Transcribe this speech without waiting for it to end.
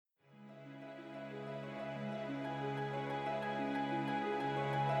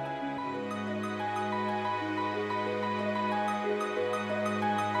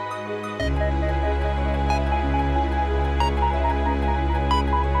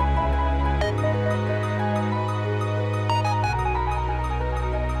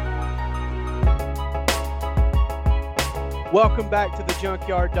Welcome back to the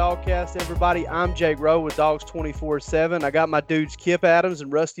Junkyard Dogcast, everybody. I'm Jake Rowe with Dogs 24/7. I got my dudes Kip Adams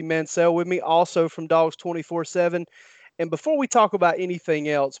and Rusty Mansell with me, also from Dogs 24/7. And before we talk about anything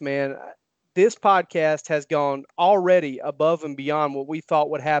else, man, this podcast has gone already above and beyond what we thought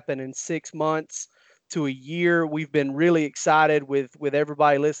would happen in 6 months to a year. We've been really excited with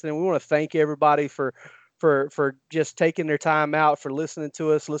everybody listening. We want to thank everybody for just taking their time out, for listening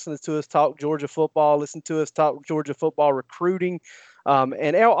to us talk Georgia football, listen to us talk Georgia football recruiting,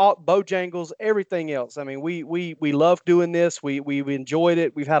 and all Bojangles, everything else. I mean, we love doing this. We've enjoyed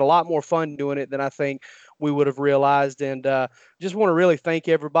it. We've had a lot more fun doing it than I think we would have realized. And just want to really thank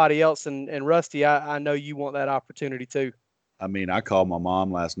everybody else. And Rusty, I know you want that opportunity too. I mean, I called my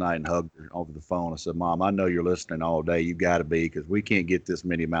mom last night and hugged her over the phone. I said, "Mom, I know you're listening all day. You've got to be because we can't get this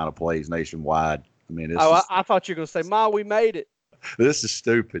many amount of plays nationwide. I mean, Oh, I thought you were going to say, Ma, we made it. this is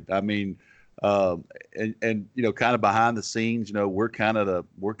stupid. I mean, and kind of behind the scenes, we're kind of the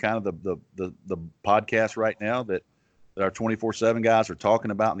podcast right now that our 24/7 guys are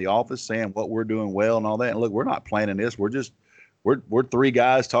talking about in the office, saying what we're doing well and all that. And look, we're not planning this. We're three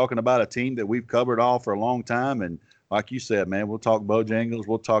guys talking about a team that we've covered all for a long time. And like you said, man, we'll talk Bojangles.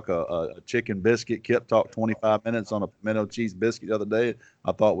 We'll talk a chicken biscuit. Kip talked 25 minutes on a pimento cheese biscuit the other day.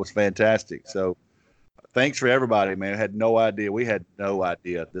 I thought was fantastic. So thanks for everybody, man. I had no idea. We had no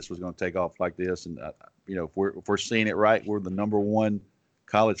idea this was going to take off like this. And, if we're seeing it right, we're the number one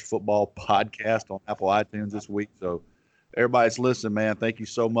college football podcast on Apple iTunes this week. So everybody's listening, man. Thank you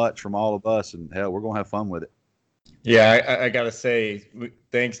so much from all of us. And hell, we're going to have fun with it. Yeah, I got to say,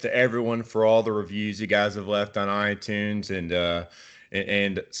 thanks to everyone for all the reviews you guys have left on iTunes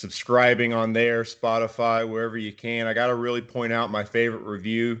and subscribing on there, Spotify, wherever you can. I got to really point out my favorite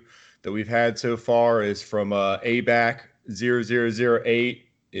review that we've had so far is from ABAC0008.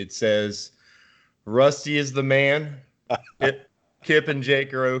 It says, Rusty is the man. Kip and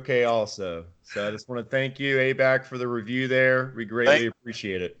Jake are okay also. So I just want to thank you, ABAC, for the review there. We greatly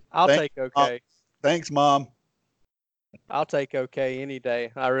appreciate it. I'll take okay. Thanks, Mom. I'll take okay any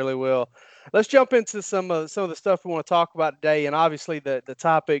day. I really will. Let's jump into some of the stuff we want to talk about today, and obviously the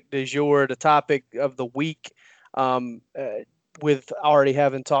topic du jour, the topic of the week, with already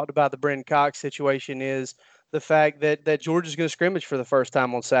having talked about the Brenton Cox situation, is the fact that Georgia's going to scrimmage for the first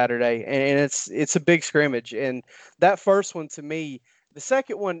time on Saturday, and it's a big scrimmage. And that first one, to me, the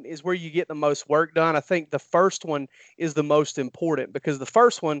second one is where you get the most work done. I think the first one is the most important because the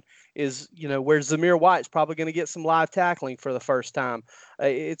first one is, where Zamir White's probably going to get some live tackling for the first time.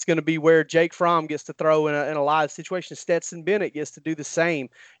 It's going to be where Jake Fromm gets to throw in a live situation. Stetson Bennett gets to do the same.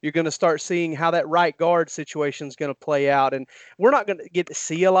 You're going to start seeing how that right guard situation is going to play out. And we're not going to get to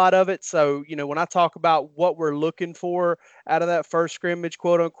see a lot of it. So, when I talk about what we're looking for out of that first scrimmage,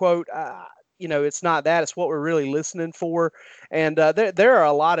 quote unquote, it's not that. It's what we're really listening for. And there are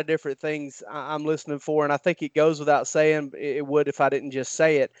a lot of different things I'm listening for. And I think it goes without saying, it would if I didn't just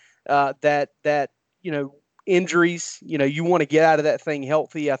say it, that injuries, you want to get out of that thing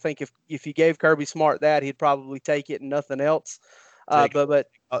healthy. I think if you gave Kirby Smart that, he'd probably take it and nothing else. Jake,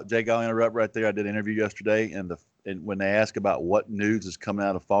 I'll interrupt right there. I did an interview yesterday, and when they ask about what news is coming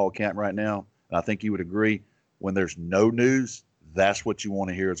out of fall camp right now, and I think you would agree, when there's no news, that's what you want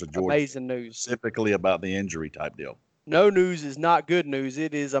to hear as a Georgia. Amazing news. Specifically about the injury type deal. No news is not good news.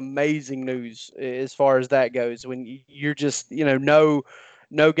 It is amazing news as far as that goes. When you're just, no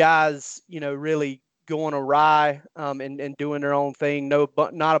guys, really going awry and doing their own thing.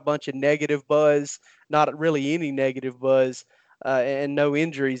 Not a bunch of negative buzz, not really any negative buzz, and no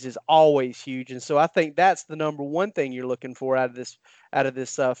injuries is always huge. And so I think that's the number one thing you're looking for out of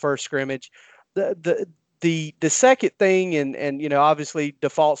this first scrimmage. The second thing, and obviously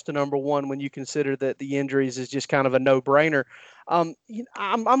defaults to number one when you consider that the injuries is just kind of a no-brainer. I'm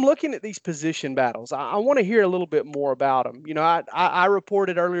looking at these position battles. I want to hear a little bit more about them. I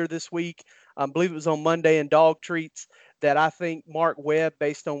reported earlier this week, I believe it was on Monday in Dog Treats, that I think Mark Webb,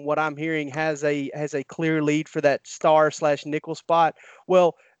 based on what I'm hearing, has a clear lead for that star/nickel spot.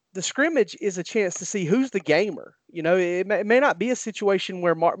 Well, the scrimmage is a chance to see who's the gamer. It may not be a situation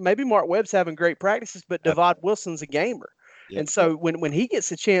where maybe Mark Webb's having great practices, but Devad Wilson's a gamer. Yep. And so when he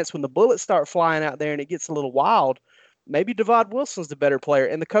gets a chance, when the bullets start flying out there and it gets a little wild, maybe Devad Wilson's the better player.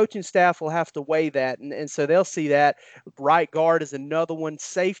 And the coaching staff will have to weigh that. And so they'll see that. Right guard is another one.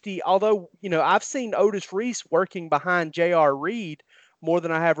 Safety, although, I've seen Otis Reese working behind J.R. Reed more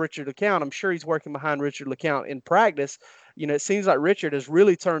than I have Richard LeCounte. I'm sure he's working behind Richard LeCounte in practice. It seems like Richard has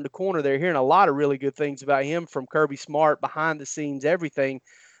really turned the corner. They're hearing a lot of really good things about him from Kirby Smart, behind the scenes, everything.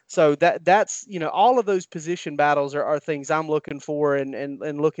 So that's all of those position battles are things I'm looking for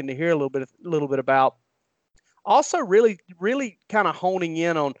and looking to hear a little bit about. Also, really, really kind of honing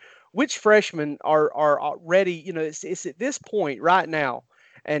in on which freshmen are ready. It's at this point right now,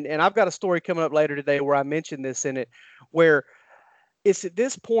 and I've got a story coming up later today where I mentioned this in it, where it's at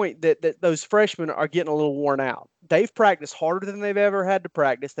this point that those freshmen are getting a little worn out. They've practiced harder than they've ever had to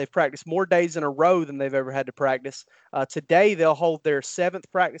practice. They've practiced more days in a row than they've ever had to practice. Today, they'll hold their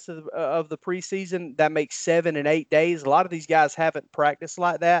seventh practice of the preseason. That makes 7 and 8 days. A lot of these guys haven't practiced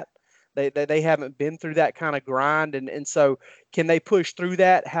like that. They haven't been through that kind of grind. And so can they push through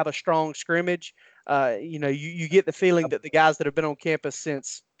that, have a strong scrimmage? You get the feeling that the guys that have been on campus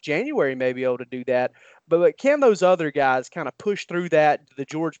since January may be able to do that. But can those other guys kind of push through that? The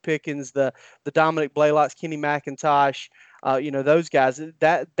George Pickens, the Dominic Blaylocks, Kenny McIntosh, those guys.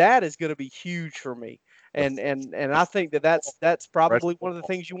 That is going to be huge for me. And I think that's probably one of the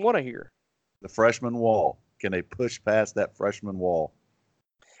things you want to hear. The freshman wall. Can they push past that freshman wall?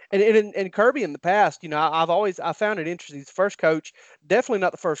 And Kirby in the past, I found it interesting. He's the first coach, definitely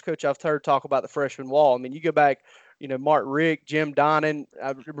not the first coach I've heard talk about the freshman wall. I mean, you go back, Mark Richt, Jim Donnan.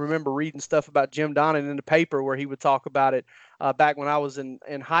 I remember reading stuff about Jim Donnan in the paper where he would talk about it back when I was in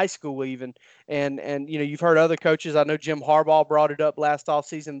high school even. And you've heard other coaches. I know Jim Harbaugh brought it up last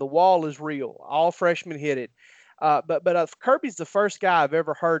offseason. The wall is real. All freshmen hit it. But Kirby's the first guy I've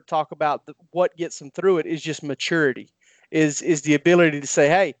ever heard talk about what gets him through it is just maturity, is the ability to say,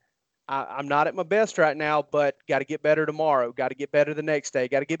 hey, I'm not at my best right now, but got to get better tomorrow. Got to get better the next day.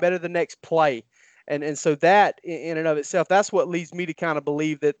 Got to get better the next play. And so that in and of itself, that's what leads me to kind of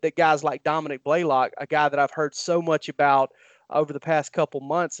believe that guys like Dominic Blaylock, a guy that I've heard so much about over the past couple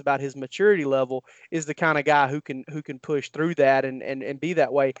months about his maturity level, is the kind of guy who can push through that and be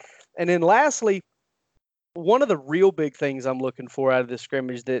that way. And then lastly, one of the real big things I'm looking for out of this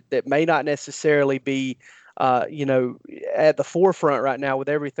scrimmage that may not necessarily be at the forefront right now with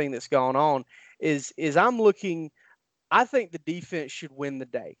everything that's going on is I'm looking. I think the defense should win the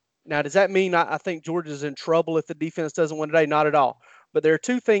day. Now, does that mean I think Georgia's in trouble if the defense doesn't win today? Not at all. But there are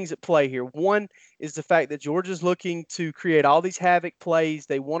two things at play here. One is the fact that Georgia's looking to create all these havoc plays.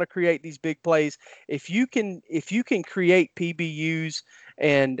 They want to create these big plays. If you can create PBUs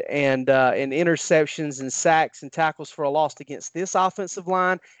and interceptions and sacks and tackles for a loss against this offensive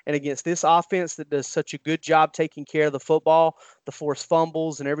line and against this offense that does such a good job taking care of the football, the forced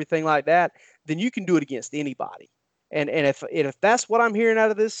fumbles and everything like that, then you can do it against anybody. And if that's what I'm hearing out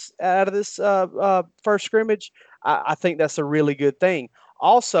of this first scrimmage, I think that's a really good thing.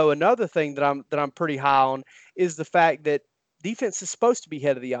 Also, another thing that I'm pretty high on is the fact that defense is supposed to be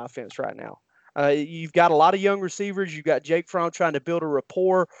head of the offense right now. You've got a lot of young receivers. You've got Jake Fromm trying to build a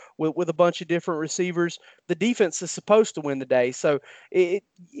rapport with a bunch of different receivers. The defense is supposed to win the day. So if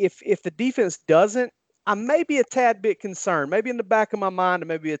the defense doesn't, I may be a tad bit concerned. Maybe in the back of my mind, I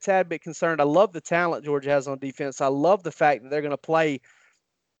may be a tad bit concerned. I love the talent Georgia has on defense. I love the fact that they're going to play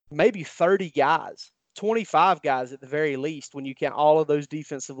maybe 30 guys, 25 guys at the very least when you count all of those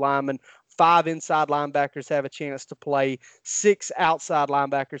defensive linemen. 5 inside linebackers have a chance to play. 6 outside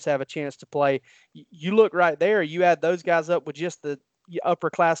linebackers have a chance to play. You look right there. You add those guys up with just the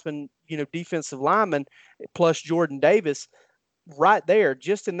upperclassmen, defensive linemen plus Jordan Davis. Right there,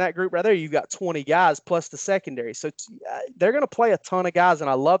 just in that group right there, you've got 20 guys plus the secondary. So they're going to play a ton of guys, and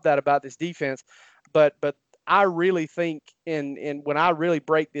I love that about this defense. But I really think, in when I really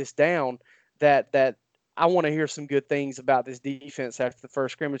break this down, that I want to hear some good things about this defense after the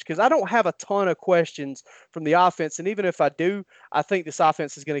first scrimmage, because I don't have a ton of questions from the offense. And even if I do, I think this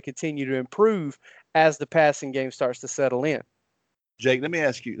offense is going to continue to improve as the passing game starts to settle in. Jake, let me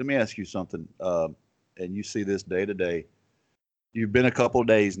ask you something. And you see this day to day. You've been a couple of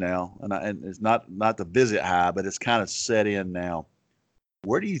days now, and it's not the visit high, but it's kind of set in now.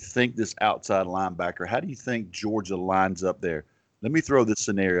 Where do you think this outside linebacker, how do you think Georgia lines up there? Let me throw this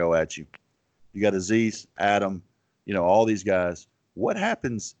scenario at you. You got Azeez, Adam, all these guys. What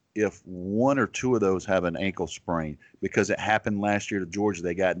happens if one or two of those have an ankle sprain? Because it happened last year to Georgia.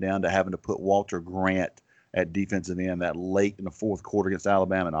 They got down to having to put Walter Grant at defensive end that late in the fourth quarter against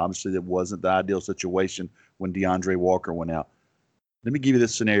Alabama. And obviously, it wasn't the ideal situation when DeAndre Walker went out. Let me give you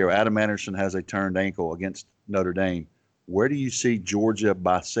this scenario. Adam Anderson has a turned ankle against Notre Dame. Where do you see Georgia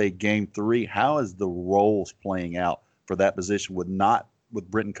by, say, game 3? How is the roles playing out for that position with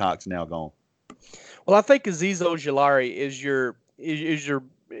Brenton Cox now gone? Well, I think Azeez Ojulari is your,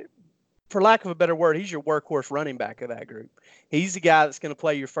 for lack of a better word, he's your workhorse running back of that group. He's the guy that's going to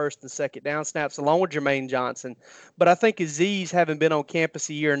play your first and second down snaps along with Jermaine Johnson. But I think Azeez, having been on campus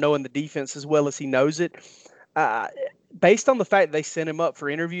a year and knowing the defense as well as he knows it, based on the fact that they sent him up for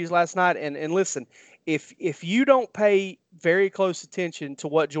interviews last night, and listen, if you don't pay very close attention to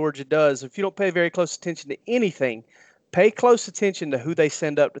what Georgia does, if you don't pay very close attention to anything, pay close attention to who they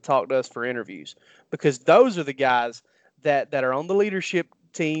send up to talk to us for interviews, because those are the guys that are on the leadership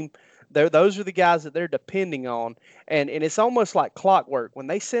team. Those are the guys that they're depending on, and it's almost like clockwork. When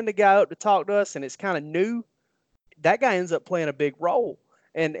they send a guy up to talk to us and it's kind of new, that guy ends up playing a big role.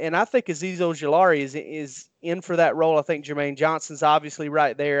 And I think Azeez Ojulari is in for that role. I think Jermaine Johnson's obviously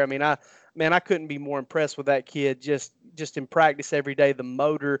right there. I mean, I couldn't be more impressed with that kid just in practice every day. The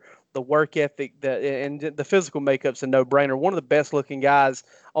motor, the work ethic, and the physical makeup's a no-brainer. One of the best looking guys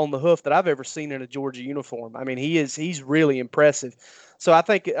on the hoof that I've ever seen in a Georgia uniform. I mean, he's really impressive. So I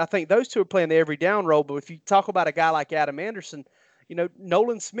think those two are playing the every down role. But if you talk about a guy like Adam Anderson,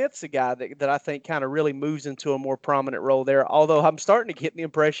 Nolan Smith's a guy that I think kind of really moves into a more prominent role there. Although I'm starting to get the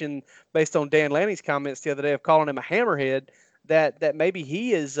impression, based on Dan Lanning's comments the other day of calling him a hammerhead, that maybe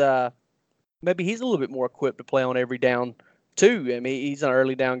he is maybe he's a little bit more equipped to play on every down too. I mean, he's an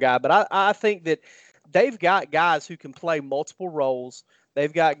early down guy, but I think that they've got guys who can play multiple roles.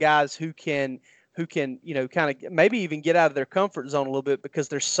 They've got guys who can kind of maybe even get out of their comfort zone a little bit because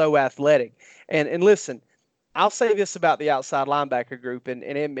they're so athletic. And listen, I'll say this about the outside linebacker group, and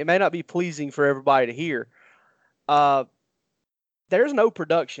it may not be pleasing for everybody to hear. There's no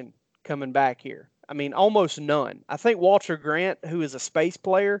production coming back here. I mean, almost none. I think Walter Grant, who is a space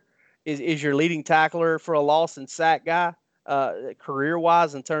player, is your leading tackler for a loss and sack guy,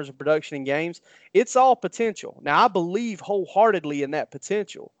 career-wise in terms of production in games. It's all potential. Now, I believe wholeheartedly in that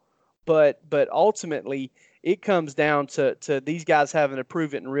potential, but ultimately – it comes down to these guys having to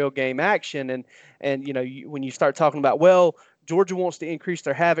prove it in real game action. And when you start talking about, well, Georgia wants to increase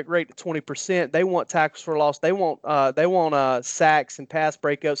their havoc rate to 20%. They want tackles for loss. They want sacks and pass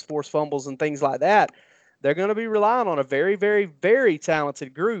breakups, forced fumbles, and things like that. They're going to be relying on a very, very, very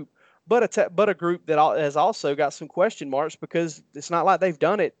talented group, but a group that has also got some question marks because it's not like they've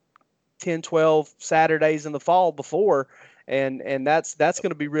done it 10, 12 Saturdays in the fall before, and that's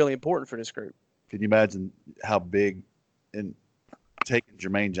going to be really important for this group. Can you imagine how big in taking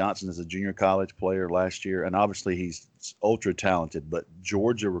Jermaine Johnson as a junior college player last year? And obviously he's ultra talented, but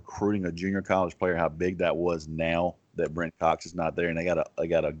Georgia recruiting a junior college player, how big that was now that Brent Cox is not there. And they got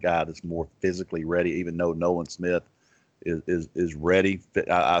a guy that's more physically ready, even though Nolan Smith is ready.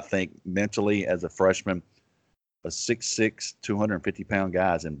 I think mentally as a freshman, a 6'6", 250-pound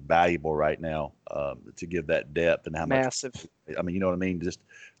guy is invaluable right now to give that depth and how massive. I mean, you know what I mean?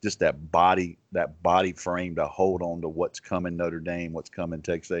 Just that body frame to hold on to what's coming Notre Dame, what's coming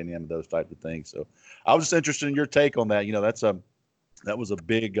Texas A&M, those types of things. So I was just interested in your take on that. That was a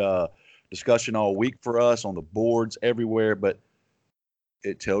big discussion all week for us on the boards everywhere, but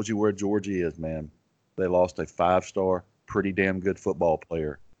it tells you where Georgia is, man. They lost a 5-star, pretty damn good football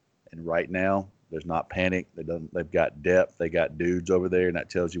player. And right now, there's not panic. They've got depth. They got dudes over there, and that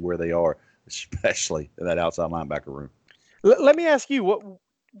tells you where they are, especially in that outside linebacker room. Let me ask you,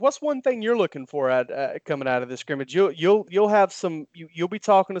 what's one thing you're looking for coming out of this scrimmage? You'll have some. You'll be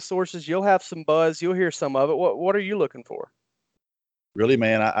talking to sources. You'll have some buzz. You'll hear some of it. What are you looking for? Really,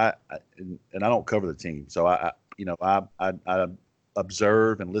 man, I don't cover the team, so I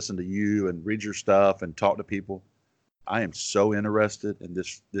observe and listen to you and read your stuff and talk to people. I am so interested in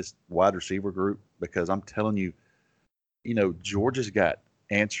this wide receiver group because I'm telling you, Georgia's got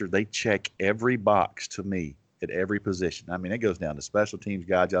answered. They check every box to me at every position. I mean, it goes down to special teams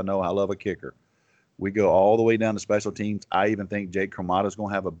guys. Y'all know I love a kicker. We go all the way down to special teams. I even think Jake Cromata is going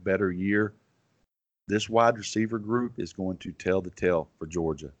to have a better year. This wide receiver group is going to tell the tale for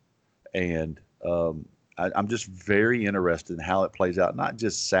Georgia. And I'm just very interested in how it plays out, not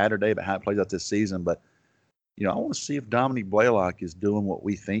just Saturday, but how it plays out this season. But I want to see if Dominique Blaylock is doing what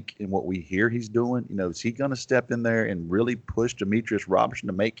we think and what we hear he's doing. Is he going to step in there and really push Demetrius Robertson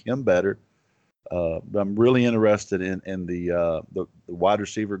to make him better? But I'm really interested in the wide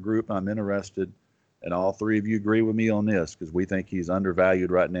receiver group. I'm interested, and all three of you agree with me on this because we think he's undervalued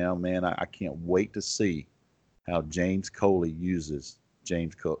right now. Man, I can't wait to see how James Coley uses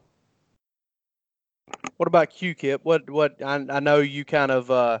James Cook. What about Q-Kip? What I know you kind of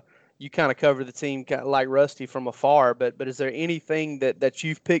cover the team like Rusty from afar, but is there anything that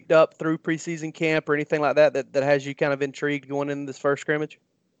you've picked up through preseason camp or anything like that has you kind of intrigued going into this first scrimmage?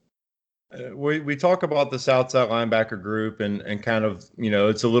 We talk about this outside linebacker group and kind of,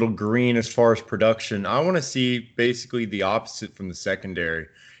 it's a little green as far as production. I want to see basically the opposite from the secondary.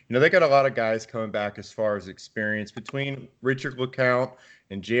 They got a lot of guys coming back as far as experience between Richard LeCount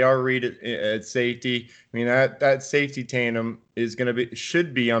and J.R. Reed at safety. I mean, that safety tandem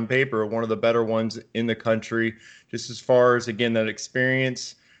should be on paper one of the better ones in the country, just as far as, again, that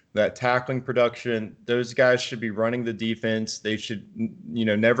experience. that tackling production. Those guys should be running the defense. They should,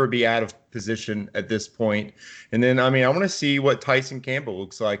 never be out of position at this point. And then, I want to see what Tyson Campbell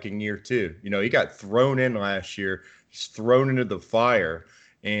looks like in year 2. He got thrown in last year, just thrown into the fire.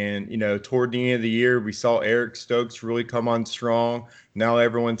 And, toward the end of the year, we saw Eric Stokes really come on strong. Now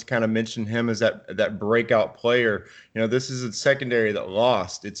everyone's kind of mentioned him as that breakout player. This is a secondary that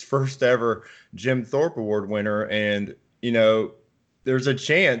lost its first ever Jim Thorpe Award winner. And, there's a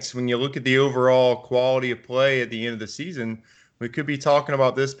chance when you look at the overall quality of play at the end of the season, we could be talking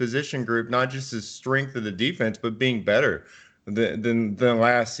about this position group, not just the strength of the defense, but being better than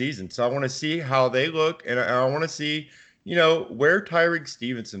last season. So I want to see how they look, and I want to see, where Tyrique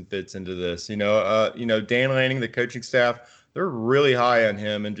Stevenson fits into this. Dan Lanning, the coaching staff, they're really high on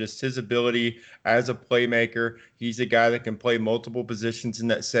him and just his ability as a playmaker. He's a guy that can play multiple positions in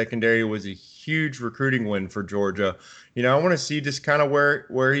that secondary. Was a huge recruiting win for Georgia. I want to see just kind of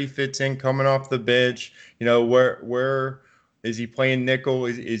where he fits in coming off the bench. Where is he playing nickel?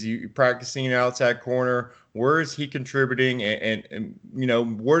 Is he practicing outside corner? Where is he contributing? And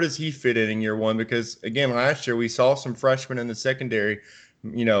where does he fit in year 1? Because, again, last year we saw some freshmen in the secondary,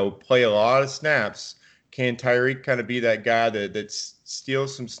 play a lot of snaps. Can Tyrique kind of be that guy that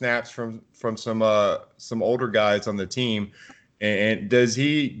steals some snaps from some older guys on the team? And does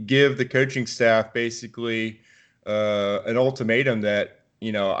he give the coaching staff basically an ultimatum that,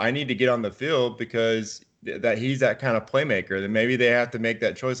 I need to get on the field because that he's that kind of playmaker? Then maybe they have to make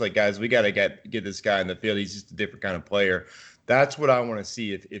that choice. Like, guys, we got to get this guy in the field. He's just a different kind of player. That's what I want to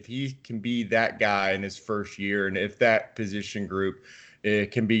see. If he can be that guy in his first year, and if that position group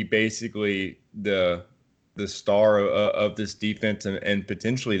can be basically the star of this defense and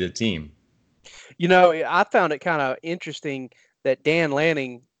potentially the team. I found it kind of interesting that Dan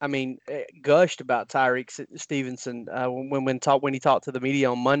Lanning, gushed about Tyrique Stevenson when he talked to the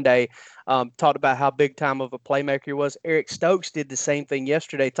media on Monday, talked about how big time of a playmaker he was. Eric Stokes did the same thing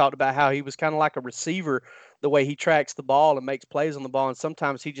yesterday, talked about how he was kind of like a receiver, the way he tracks the ball and makes plays on the ball, and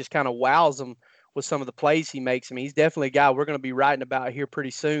sometimes he just kind of wows them with some of the plays he makes. He's definitely a guy we're going to be writing about here pretty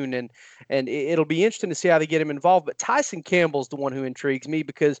soon, and it'll be interesting to see how they get him involved. But Tyson Campbell's the one who intrigues me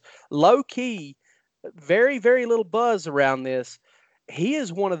because low key, very, very little buzz around this. He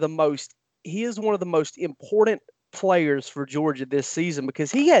is one of the most important players for Georgia this season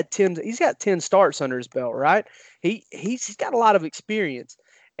because he's got 10 starts under his belt, right? He's got a lot of experience.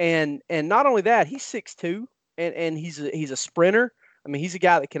 And not only that, he's 6'2", and he's a sprinter. He's a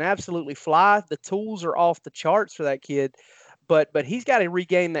guy that can absolutely fly. The tools are off the charts for that kid, but he's got to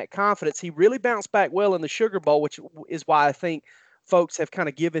regain that confidence. He really bounced back well in the Sugar Bowl, which is why I think folks have kind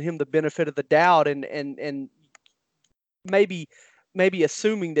of given him the benefit of the doubt and maybe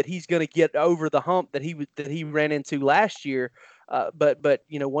assuming that he's going to get over the hump that he ran into last year. But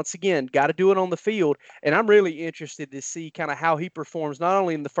once again, got to do it on the field, and I'm really interested to see kind of how he performs not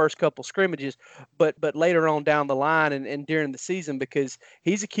only in the first couple scrimmages, but later on down the line and during the season, because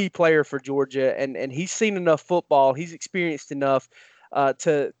he's a key player for Georgia, and he's seen enough football, he's experienced enough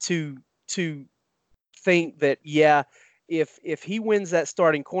to think that if he wins that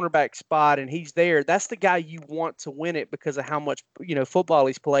starting cornerback spot and he's there, that's the guy you want to win it because of how much football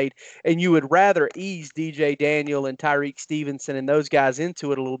he's played, and you would rather ease DJ Daniel and Tyrique Stevenson and those guys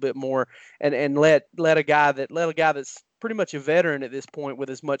into it a little bit more, and let a guy that's pretty much a veteran at this point with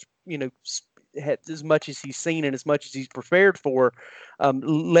as much as much as he's seen and as much as he's prepared for,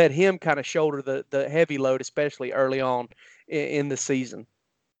 let him kind of shoulder the heavy load, especially early on in the season.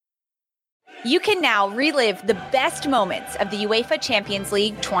 You can now relive the best moments of the UEFA Champions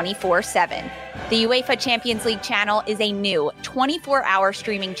League 24/7. The UEFA Champions League channel is a new 24-hour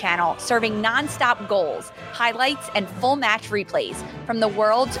streaming channel serving nonstop goals, highlights, and full match replays from the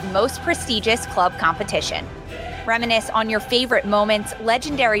world's most prestigious club competition. Reminisce on your favorite moments,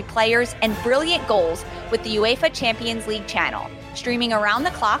 legendary players, and brilliant goals with the UEFA Champions League channel, streaming around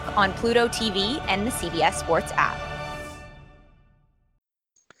the clock on Pluto TV and the CBS Sports app.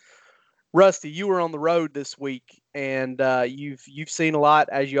 Rusty, you were on the road this week, and you've seen a lot,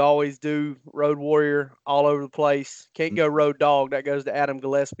 as you always do. Road warrior all over the place. Can't go road dog. That goes to Adam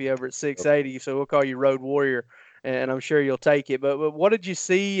Gillespie over at 680. So we'll call you road warrior, and I'm sure you'll take it. But what did you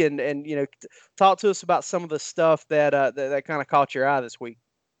see? And talk to us about some of the stuff that kind of caught your eye this week.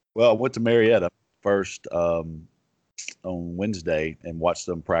 Well, I went to Marietta first on Wednesday and watched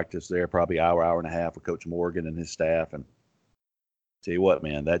them practice there, probably hour and a half with Coach Morgan and his staff. And tell you what,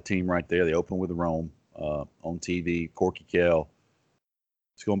 man, that team right there, they opened with Rome on TV, Corky Kell.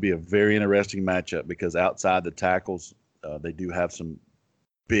 It's going to be a very interesting matchup because outside the tackles, they do have some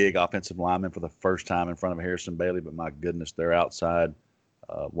big offensive linemen for the first time in front of Harrison Bailey, but my goodness, they're outside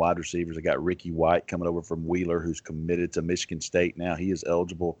wide receivers. I got Ricky White coming over from Wheeler, who's committed to Michigan State now. He is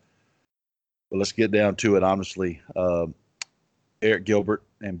eligible. But let's get down to it, honestly. Eric Gilbert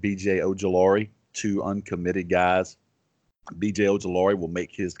and B.J. Ojulari, two uncommitted guys. B.J. Ojulari will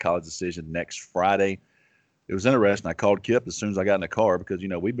make his college decision next Friday. It was interesting. I called Kip as soon as I got in the car because,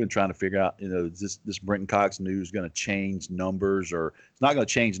 we've been trying to figure out, is this Brenton Cox news going to change numbers, or it's not going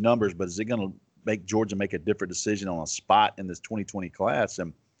to change numbers, but is it going to make Georgia make a different decision on a spot in this 2020 class?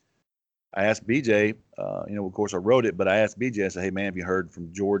 And I asked BJ, of course I wrote it, but I asked BJ, I said, hey man, have you heard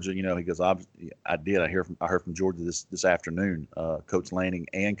from Georgia? He goes, I did. I heard from Georgia this afternoon. Coach Lanning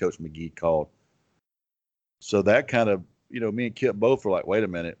and Coach McGee called. So that kind of, me and Kip both were like, wait a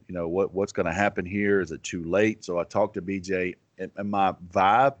minute, what's going to happen here? Is it too late? So I talked to BJ, and my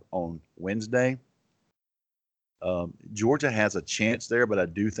vibe on Wednesday, Georgia has a chance there, but I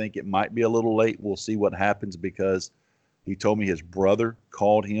do think it might be a little late. We'll see what happens, because he told me his brother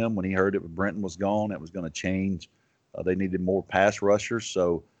called him when he heard that Brenton was gone. It was going to change. They needed more pass rushers.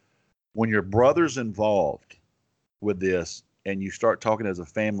 So when your brother's involved with this, and you start talking as a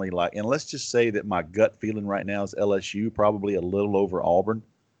family, and let's just say that my gut feeling right now is LSU, probably a little over Auburn.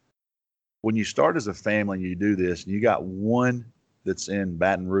 When you start as a family and you do this, and you got one that's in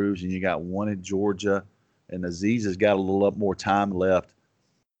Baton Rouge and you got one in Georgia, and Aziz has got a little up more time left,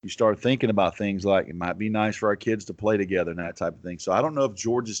 you start thinking about things like it might be nice for our kids to play together and that type of thing. So I don't know if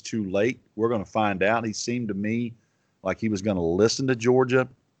Georgia's too late. We're going to find out. He seemed to me like he was going to listen to Georgia.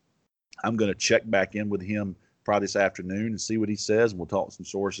 I'm going to check back in with him probably this afternoon and see what he says. And we'll talk to some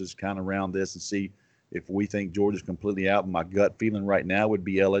sources kind of around this and see if we think Georgia's completely out. My gut feeling right now would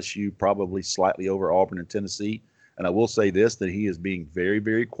be LSU, probably slightly over Auburn and Tennessee. And I will say this, that he is being very,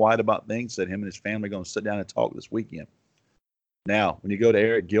 very quiet about things, that him and his family are going to sit down and talk this weekend. Now, when you go to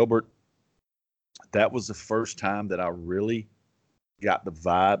Eric Gilbert, that was the first time that I really got the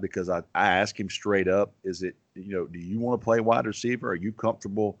vibe, because I asked him straight up, is it, do you want to play wide receiver? Are you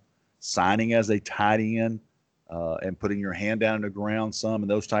comfortable signing as a tight end and putting your hand down on the ground some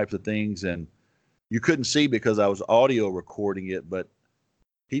and those types of things? And you couldn't see because I was audio recording it, but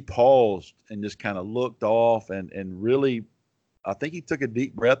he paused and just kind of looked off and really, I think he took a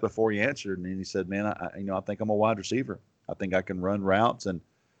deep breath before he answered. And then he said, man, I think I'm a wide receiver. I think I can run routes, and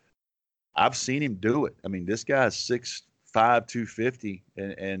I've seen him do it. I mean, this guy's 6'5", 250,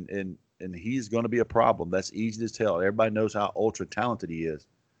 and he's going to be a problem. That's easy to tell. Everybody knows how ultra talented he is.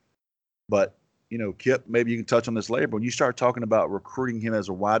 But, Kip, maybe you can touch on this later, but when you start talking about recruiting him as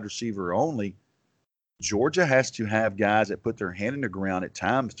a wide receiver only, Georgia has to have guys that put their hand in the ground at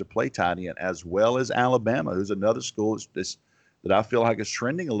times to play tight end, as well as Alabama, who's another school that I feel like is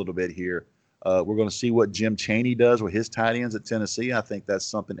trending a little bit here. We're going to see what Jim Chaney does with his tight ends at Tennessee. I think that's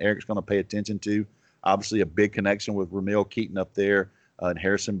something Eric's going to pay attention to. Obviously, a big connection with Ramil Keaton up there, and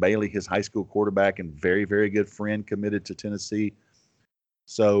Harrison Bailey, his high school quarterback and very, very good friend, committed to Tennessee.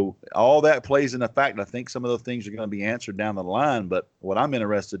 So all that plays in the fact. I think some of those things are going to be answered down the line. But what I'm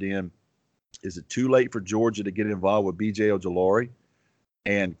interested in, is it too late for Georgia to get involved with B.J. Ojulari?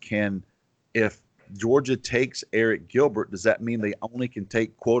 And if Georgia takes Eric Gilbert, does that mean they only can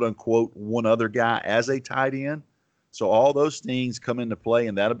take, quote unquote, one other guy as a tight end? So all those things come into play,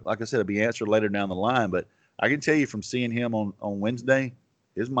 and that, like I said, will be answered later down the line. But I can tell you from seeing him on Wednesday,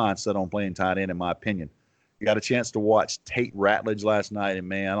 his mindset on playing tight end, in my opinion. You got a chance to watch Tate Ratledge last night, and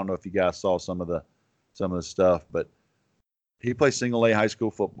man, I don't know if you guys saw some of the stuff, but he plays single A high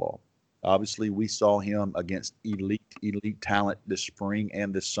school football. Obviously, we saw him against elite talent this spring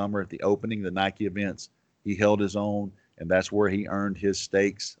and this summer at the opening, the Nike events. He held his own, and that's where he earned his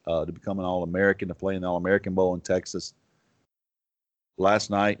stakes to become an All-American, to play in the All-American Bowl in Texas. Last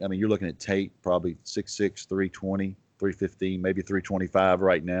night, I mean, you're looking at Tate, probably 6'6", 320, 315, maybe 325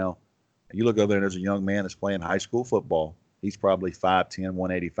 right now. And you look over there, and there's a young man that's playing high school football. He's probably 5'10",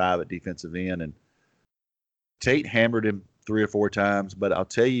 185 at defensive end, and Tate hammered him 3 or 4 times. But I'll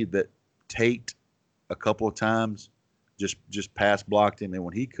tell you that Tate a couple of times just pass blocked him, and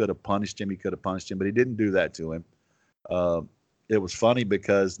when he could have punished him, but he didn't do that to him. It was funny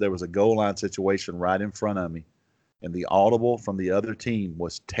because there was a goal line situation right in front of me, and the audible from the other team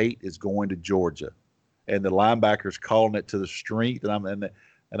was Tate is going to Georgia, and the linebackers calling it to the street,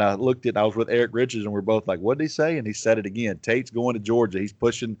 and I looked at, I was with Eric Richards, and we're both like, what did he say? And he said it again. Tate's going to Georgia. He's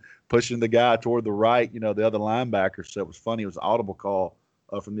pushing the guy toward the right, the other linebacker. So it was funny. It was an audible call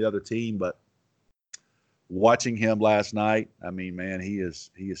from the other team. But watching him last night, I mean, man, he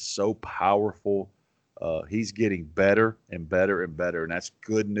is so powerful. He's getting better and better and better. And that's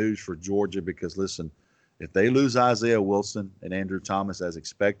good news for Georgia, because, listen, if they lose Isaiah Wilson and Andrew Thomas as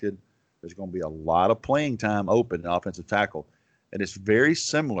expected, there's going to be a lot of playing time open in offensive tackle. and it's very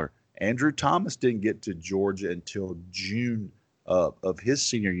similar. Andrew Thomas didn't get to Georgia until June of his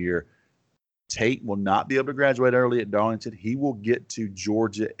senior year. Tate will not be able to graduate early at Darlington. He will get to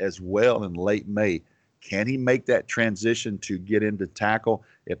Georgia as well in late May. Can he make that transition to get into tackle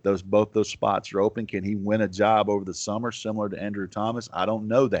if both those spots are open? Can he win a job over the summer similar to Andrew Thomas? I don't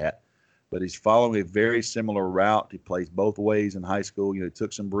know that, but he's following a very similar route. He plays both ways in high school. He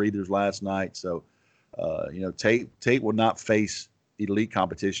took some breathers last night. So, Tate will not face elite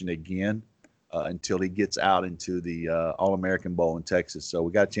competition again until he gets out into the All-American Bowl in Texas. So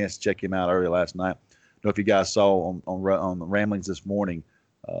we got a chance to check him out early last night. I don't know if you guys saw on the Ramblings this morning,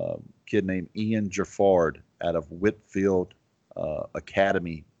 kid named Ian Jaffard out of Whitfield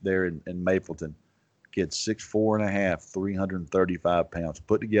Academy there in Mapleton. Kid 6'4.5", 335 pounds.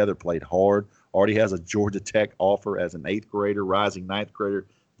 Put together, played hard. Already has a Georgia Tech offer as an 8th grader, rising 9th grader.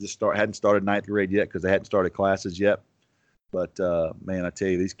 Hadn't started 9th grade yet because they hadn't started classes yet. But, man, I tell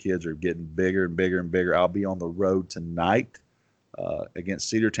you, these kids are getting bigger and bigger and bigger. I'll be on the road tonight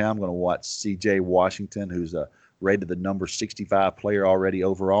against Cedartown. I'm going to watch C.J. Washington, who's rated the number 65 player already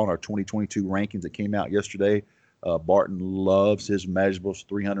overall in our 2022 rankings that came out yesterday. Barton loves his measurables,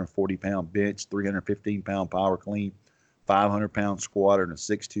 340-pound bench, 315-pound power clean, 500-pound squatter, and a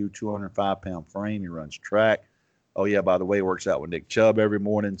 6'2", 205-pound frame. He runs track. Oh, yeah, by the way, works out with Nick Chubb every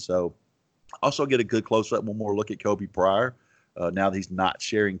morning. So also get a good close-up, one more look at Kobe Pryor now that he's not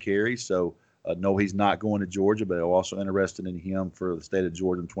sharing carries. So no, he's not going to Georgia, but I'm also interested in him for the state of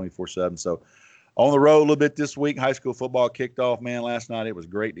Georgia 24/7. So on the road a little bit this week. High school football kicked off, man, last night. It was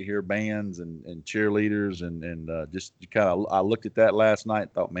great to hear bands and cheerleaders and just kind of – I looked at that last night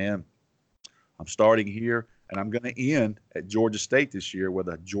and thought, man, I'm starting here, and I'm going to end at Georgia State this year where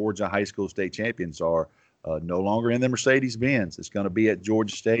the Georgia high school state champions are. No longer in the Mercedes-Benz. It's going to be at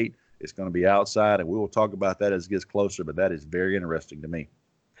Georgia State. It's going to be outside, and we will talk about that as it gets closer, but that is very interesting to me.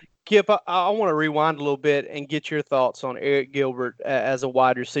 Kip, I want to rewind a little bit and get your thoughts on Arik Gilbert as a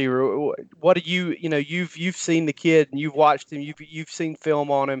wide receiver. What do you've seen the kid and you've watched him, you've seen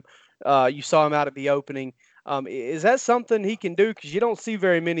film on him. You saw him out at the opening. Is that something he can do? Because you don't see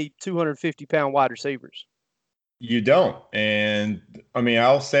very many 250-pound wide receivers. You don't. And I mean,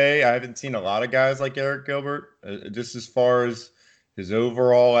 I'll say I haven't seen a lot of guys like Arik Gilbert, just as far as his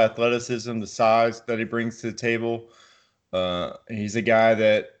overall athleticism, the size that he brings to the table. He's a guy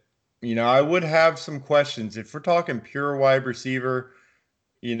that, I would have some questions. If we're talking pure wide receiver,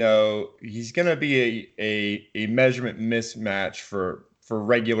 he's going to be a measurement mismatch for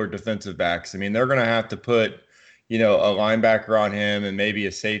regular defensive backs. I mean, they're going to have to put, a linebacker on him and maybe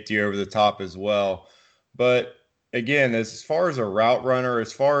a safety over the top as well. But again, as far as a route runner,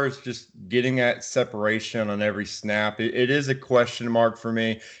 as far as just getting that separation on every snap, it is a question mark for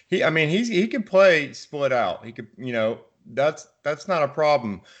me. He can play split out. He could, that's not a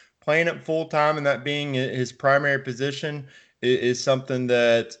problem. Playing it full time and that being his primary position is something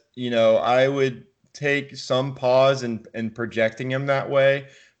that, I would take some pause in projecting him that way.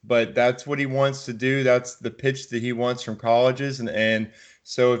 But that's what he wants to do. That's the pitch that he wants from colleges. And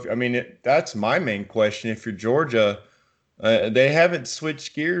so, that's my main question. If you're Georgia, they haven't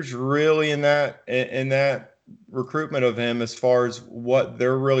switched gears really in that recruitment of him as far as what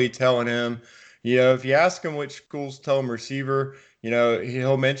they're really telling him. If you ask him which schools tell him receiver,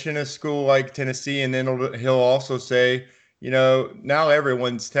 he'll mention a school like Tennessee, and then he'll also say, now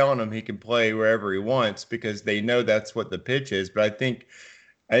everyone's telling him he can play wherever he wants because they know that's what the pitch is. But I think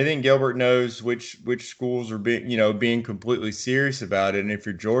Gilbert knows which schools are being completely serious about it. And if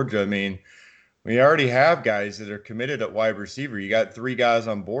you're Georgia, we already have guys that are committed at wide receiver. You got 3 guys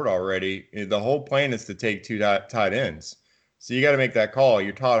on board already. The whole plan is to take 2 tight ends. So you got to make that call.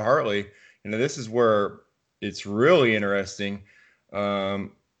 You're Todd Hartley. This is where it's really interesting.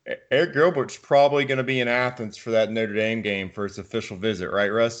 Arik Gilbert's probably going to be in Athens for that Notre Dame game for his official visit, right,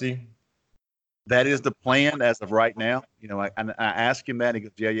 Rusty? That is the plan as of right now. I asked him that. He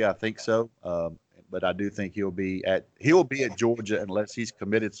goes, yeah, I think so. But I do think he'll be at Georgia unless he's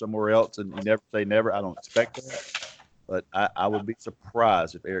committed somewhere else. And you never say never. I don't expect that. But I would be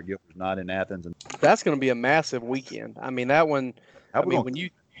surprised if Arik Gilbert's not in Athens. And that's going to be a massive weekend. That one.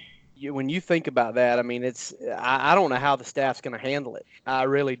 When you think about that, I don't know how the staff's going to handle it. I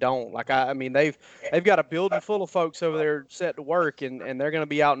really don't. They've got a building full of folks over there set to work, and they're going to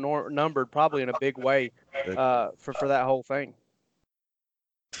be outnumbered probably in a big way for that whole thing.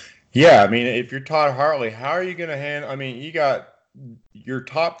 Yeah, if you're Todd Hartley, how are you going to handle? You got your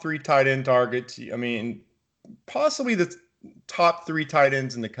top 3 tight end targets. Possibly the top 3 tight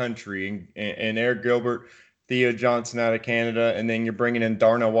ends in the country, and Arik Gilbert, Theo Johnson out of Canada, and then you're bringing in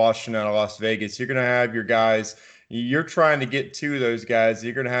Darnell Washington out of Las Vegas. You're going to have your guys, You're trying to get to those guys.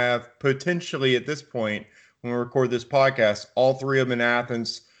 You're going to have potentially at this point, when we record this podcast, all three of them in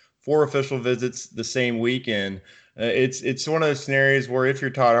Athens, 4 official visits the same weekend. It's one of those scenarios where if you're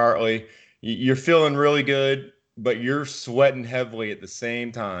Todd Hartley, you're feeling really good, but you're sweating heavily at the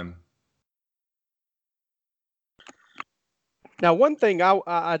same time. Now, one thing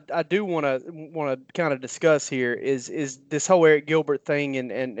I do want to kind of discuss here is this whole Eric Gilbert thing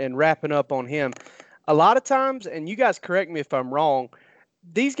and wrapping up on him. A lot of times, and you guys correct me if I'm wrong,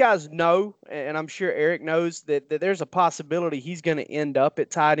 these guys know, and I'm sure Eric knows that there's a possibility he's going to end up at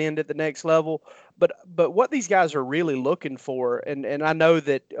tight end at the next level. But what these guys are really looking for, and I know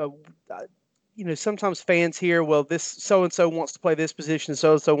that sometimes fans hear, well, this so and so wants to play this position,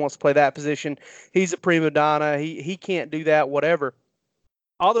 so and so wants to play that position. He's a prima donna. He can't do that. Whatever.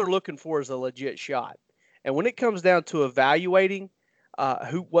 All they're looking for is a legit shot. And when it comes down to evaluating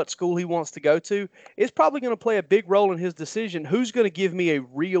what school he wants to go to, it's probably going to play a big role in his decision. Who's going to give me a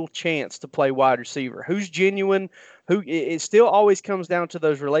real chance to play wide receiver? Who's genuine? It still always comes down to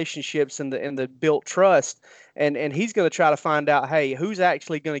those relationships and the built trust. And he's going to try to find out, hey, who's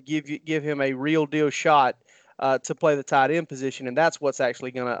actually going to give him a real deal shot to play the tight end position, and that's what's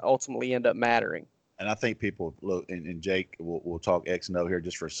actually going to ultimately end up mattering. And I think people look, and Jake, we'll talk X and O here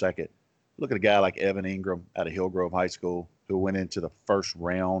just for a second. Look at a guy like Evan Ingram out of Hillgrove High School who went into the first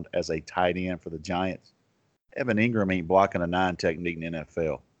round as a tight end for the Giants. Evan Ingram ain't blocking a 9 technique in the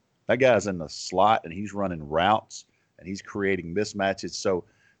NFL. That guy's in the slot, and he's running routes, and he's creating mismatches. So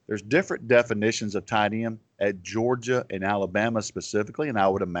there's different definitions of tight end at Georgia and Alabama specifically, and I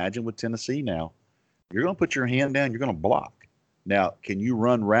would imagine with Tennessee now. You're going to put your hand down, you're going to block. Now, can you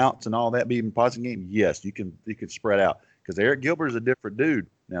run routes and all that be in passing game? Yes, you can spread out because Eric Gilbert is a different dude.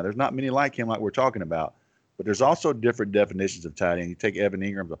 Now, there's not many like him like we're talking about, but there's also different definitions of tight end. You take Evan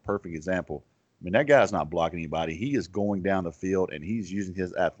Ingram as a perfect example. I mean, that guy's not blocking anybody. He is going down the field, and he's using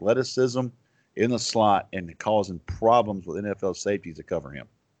his athleticism in the slot and causing problems with NFL safeties to cover him.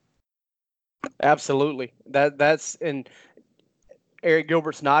 Absolutely. And Eric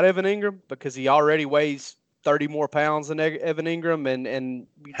Gilbert's not Evan Ingram because he already weighs 30 more pounds than Evan Ingram, and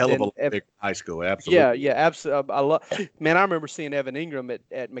hell of a big high school, absolutely. Yeah, absolutely. I remember seeing Evan Ingram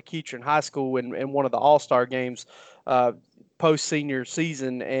at McEachern High School in one of the All-Star games post senior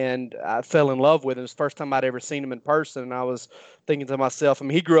season, and I fell in love with him. It was the first time I'd ever seen him in person, and I was thinking to myself, I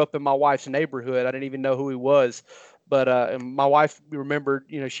mean, he grew up in my wife's neighborhood. I didn't even know who he was. But and my wife remembered,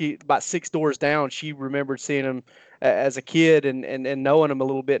 she about 6 doors down, she remembered seeing him as a kid and knowing him a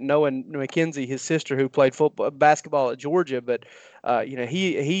little bit, knowing Mackenzie, his sister, who played basketball at Georgia. But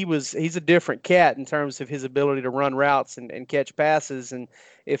he's a different cat in terms of his ability to run routes and catch passes. And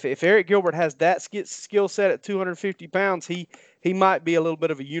if Eric Gilbert has that skill set at 250 pounds, he might be a little bit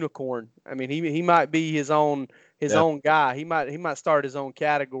of a unicorn. I mean, he might be his own guy. He might start his own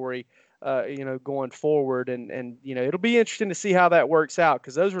category. Going forward, and it'll be interesting to see how that works out,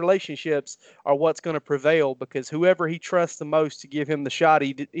 because those relationships are what's going to prevail, because whoever he trusts the most to give him the shot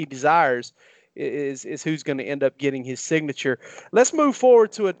he desires is who's going to end up getting his signature. Let's move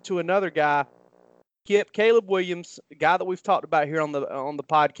forward to another guy, Caleb Williams, a guy that we've talked about here on the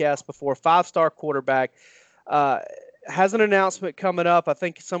podcast before, 5-star quarterback. Has an announcement coming up, I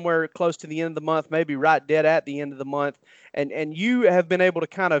think somewhere close to the end of the month, maybe right dead at the end of the month. And you have been able to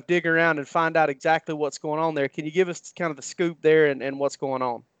kind of dig around and find out exactly what's going on there. Can you give us kind of the scoop there and what's going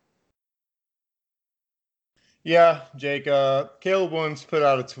on? Yeah, Jake, Caleb Williams put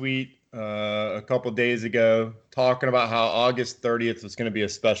out a tweet a couple days ago talking about how August 30th was going to be a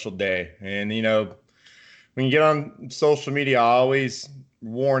special day. And, when you get on social media, I always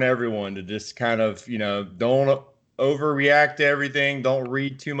warn everyone to just kind of, don't overreact to everything. Don't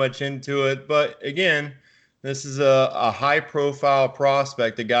read too much into it. But again, this is a high-profile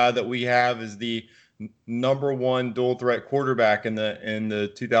prospect. The guy that we have is the number 1 dual-threat quarterback in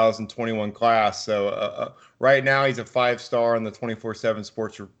the 2021 class. So right now he's a 5-star in the 24/7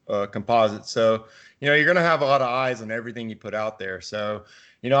 Sports composite. So you're going to have a lot of eyes on everything you put out there. So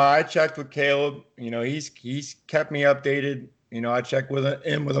I checked with Caleb. He's kept me updated. I check with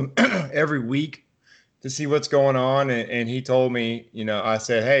him every week to see what's going on. And he told me, I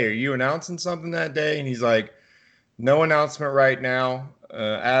said, hey, are you announcing something that day? And he's like, no announcement right now.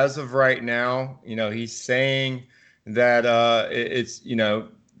 As of right now, he's saying that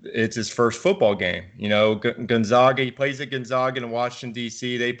it's his first football game. Gonzaga, he plays at Gonzaga in Washington,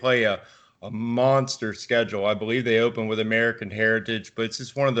 D.C. They play a monster schedule. I believe they open with American Heritage, but it's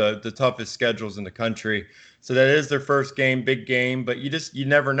just one of the toughest schedules in the country. So that is their first game, big game, but you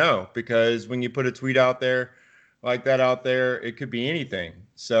never know, because when you put a tweet out there like that out there, it could be anything.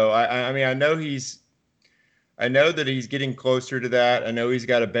 So I mean, I know I know that he's getting closer to that. I know he's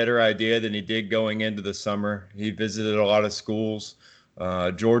got a better idea than he did going into the summer. He visited a lot of schools,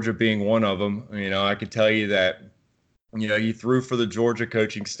 Georgia being one of them. You know, I could tell you that, you know, he threw for the Georgia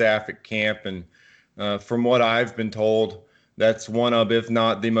coaching staff at camp, and from what I've been told, that's one of, if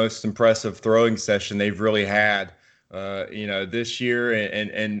not the most impressive throwing session they've really had. You know, this year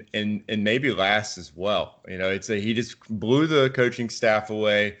and maybe last as well. You know, he just blew the coaching staff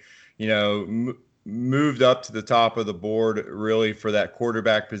away. You know, moved up to the top of the board really for that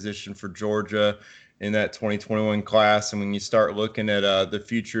quarterback position for Georgia in that 2021 class. And when you start looking at the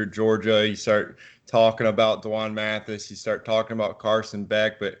future of Georgia, you start talking about Dwan Mathis, you start talking about Carson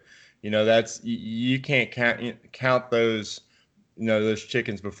Beck, but you know, you can't count those, you know, those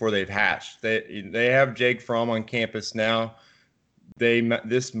chickens before they've hatched. They have Jake Fromm on campus now.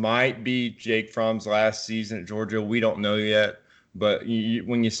 This might be Jake Fromm's last season at Georgia. We don't know yet. But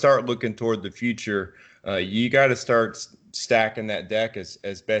when you start looking toward the future, you got to start stacking that deck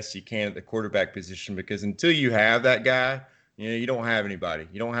as best you can at the quarterback position, because until you have that guy, you know, you don't have anybody.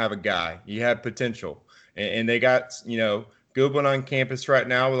 You don't have a guy. You have potential. And they got, you know, Goodwin on campus right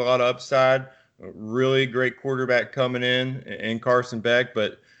now with a lot of upside. A really great quarterback coming in, and Carson Beck.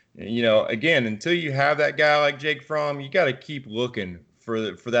 But, you know, again, until you have that guy like Jake Fromm, you got to keep looking for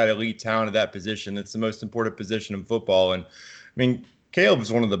that elite talent at that position. That's the most important position in football. And I mean, Caleb's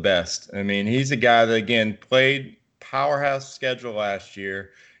one of the best. I mean, he's a guy that, again, played powerhouse schedule last year.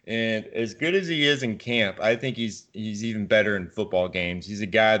 And as good as he is in camp, I think he's even better in football games. He's a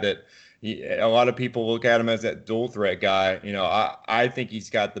guy that a lot of people look at him as that dual threat guy. You know, I think he's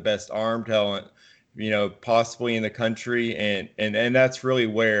got the best arm talent, you know, possibly in the country. And that's really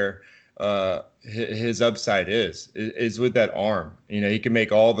where his upside is with that arm. You know, he can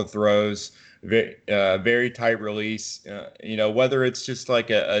make all the throws. Very tight release, you know, whether it's just like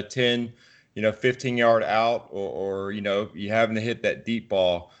a 10, you know, 15-yard out or, you know, you having to hit that deep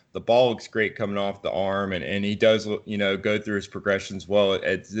ball. The ball looks great coming off the arm, and he does, you know, go through his progressions well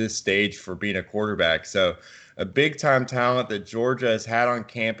at this stage for being a quarterback. So a big-time talent that Georgia has had on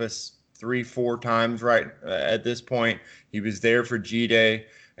campus 3-4 times right at this point. He was there for G-Day,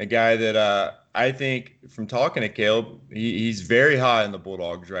 a guy that I think from talking to Caleb, he's very high in the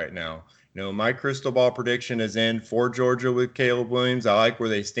Bulldogs right now. You know, my crystal ball prediction is in for Georgia with Caleb Williams. I like where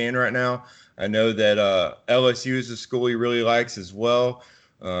they stand right now. I know that LSU is a school he really likes as well.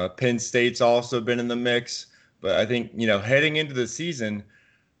 Penn State's also been in the mix. But I think, you know, heading into the season,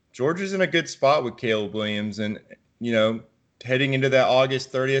 Georgia's in a good spot with Caleb Williams. And, you know, heading into that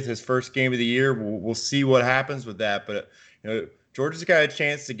August 30th, his first game of the year, we'll see what happens with that. But, you know, Georgia's got a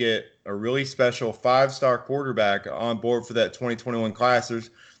chance to get a really special 5-star quarterback on board for that 2021 class.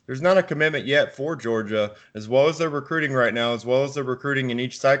 There's not a commitment yet for Georgia, as well as they're recruiting right now, as well as they're recruiting in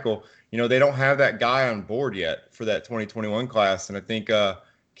each cycle. You know, they don't have that guy on board yet for that 2021 class. And I think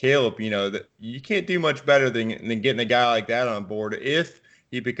Caleb, you know, that you can't do much better than getting a guy like that on board. If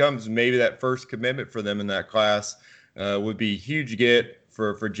he becomes maybe that first commitment for them in that class, would be a huge get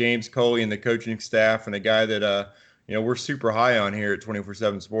for James Coley and the coaching staff, and a guy that, you know, we're super high on here at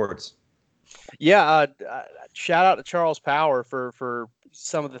 24/7 Sports. Yeah, shout out to Charles Power for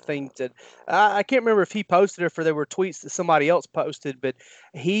some of the things that I can't remember if he posted it or there were tweets that somebody else posted, but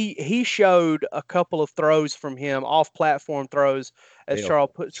he showed a couple of throws from him, off-platform throws, as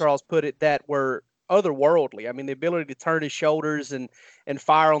Charles put it, that were otherworldly. I mean, the ability to turn his shoulders and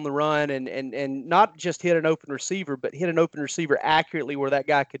fire on the run and not just hit an open receiver, but hit an open receiver accurately where that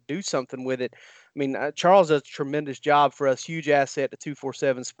guy could do something with it. I mean, Charles does a tremendous job for us, huge asset to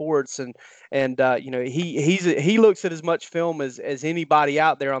 247 Sports, and you know, he looks at as much film as anybody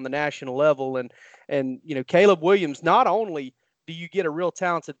out there on the national level, and you know, Caleb Williams, not only do you get a real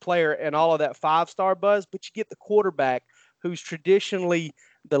talented player and all of that 5-star buzz, but you get the quarterback who's traditionally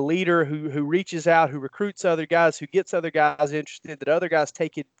the leader, who reaches out, who recruits other guys, who gets other guys interested, that other guys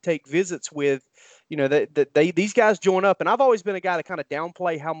take visits with. You know, these guys join up. And I've always been a guy to kind of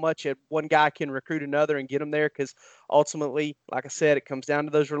downplay how much one guy can recruit another and get them there, because ultimately, like I said, it comes down to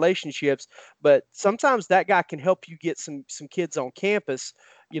those relationships. But sometimes that guy can help you get some kids on campus.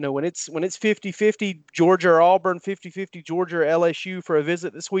 You know, when it's 50-50 Georgia or Auburn, 50-50 Georgia or LSU for a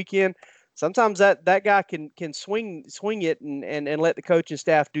visit this weekend, sometimes that guy can swing it and let the coaching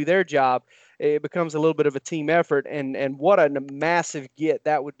staff do their job. It becomes a little bit of a team effort, and what a massive get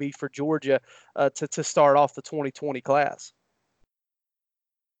that would be for Georgia to start off the 2020 class.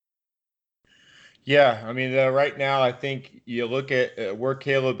 Yeah, I mean, right now, I think you look at where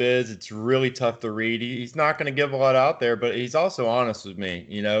Caleb is, it's really tough to read. He's not going to give a lot out there, but he's also honest with me.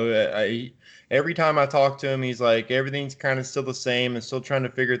 You know, every time I talk to him, he's like, everything's kind of still the same and still trying to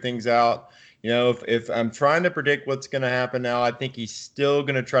figure things out. if I'm trying to predict what's going to happen now, I think he's still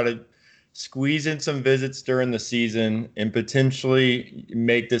going to try to squeeze in some visits during the season and potentially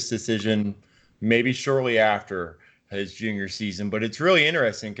make this decision maybe shortly after his junior season. But it's really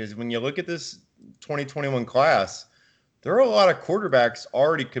interesting because when you look at this 2021 class, there are a lot of quarterbacks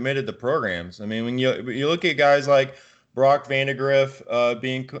already committed to programs. I mean, when you look at guys like Brock Vandegrift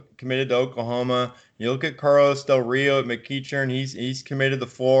being committed to Oklahoma, you look at Carlos Del Rio at McEachern, he's committed to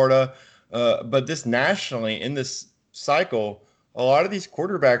Florida. But this nationally in this cycle, a lot of these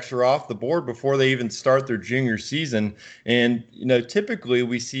quarterbacks are off the board before they even start their junior season. And typically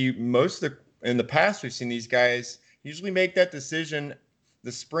we see in the past we've seen these guys usually make that decision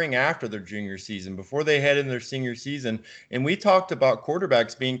the spring after their junior season, before they head in their senior season. And we talked about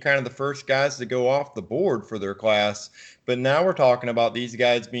quarterbacks being kind of the first guys to go off the board for their class. But now we're talking about these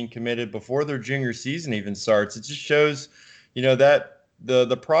guys being committed before their junior season even starts. It just shows, that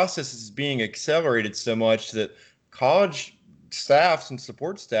the process is being accelerated so much that college staffs and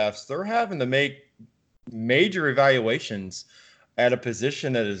support staffs, they're having to make major evaluations at a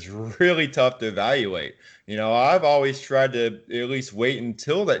position that is really tough to evaluate. I've always tried to at least wait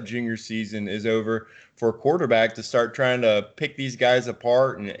until that junior season is over for a quarterback to start trying to pick these guys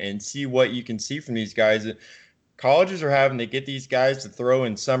apart and see what you can see from these guys. Colleges are having to get these guys to throw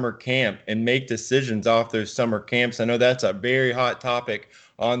in summer camp and make decisions off those summer camps. I know that's a very hot topic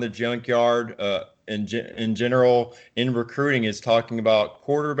on the Junkyard in general in recruiting, is talking about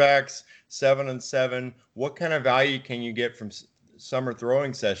quarterbacks 7-on-7. What kind of value can you get from summer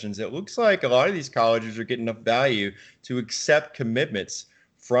throwing sessions? It looks like a lot of these colleges are getting enough value to accept commitments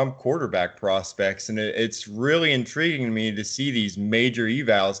from quarterback prospects. And it's really intriguing to me to see these major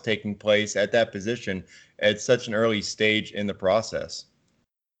evals taking place at that position at such an early stage in the process.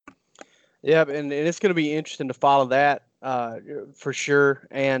 Yeah, and it's going to be interesting to follow that for sure.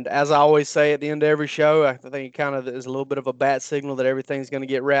 And as I always say at the end of every show, I think it kind of is a little bit of a bat signal that everything's going to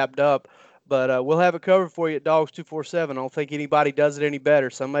get wrapped up. But we'll have it covered for you at Dogs 247. I don't think anybody does it any better.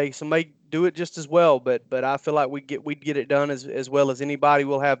 Some may do it just as well, but I feel like we'd get it done as well as anybody.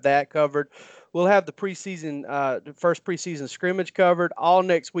 We'll have that covered. We'll have the first preseason scrimmage covered. All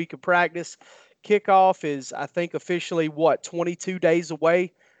next week of practice. Kickoff is, I think, officially 22 days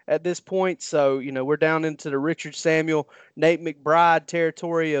away at this point. So we're down into the Richard Samuel, Nate McBride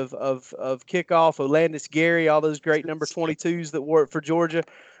territory of kickoff. Olandis Gary, all those great number 22s that work for Georgia.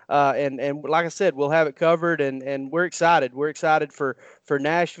 And like I said, we'll have it covered, and we're excited. We're excited for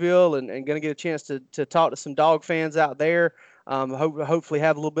Nashville and going to get a chance to talk to some dog fans out there. Hopefully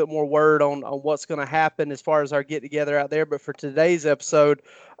have a little bit more word on what's going to happen as far as our get-together out there. But for today's episode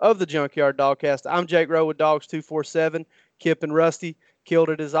of the Junkyard Dogcast, I'm Jake Rowe with Dogs 247. Kip and Rusty killed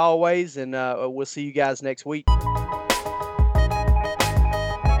it as always, and we'll see you guys next week.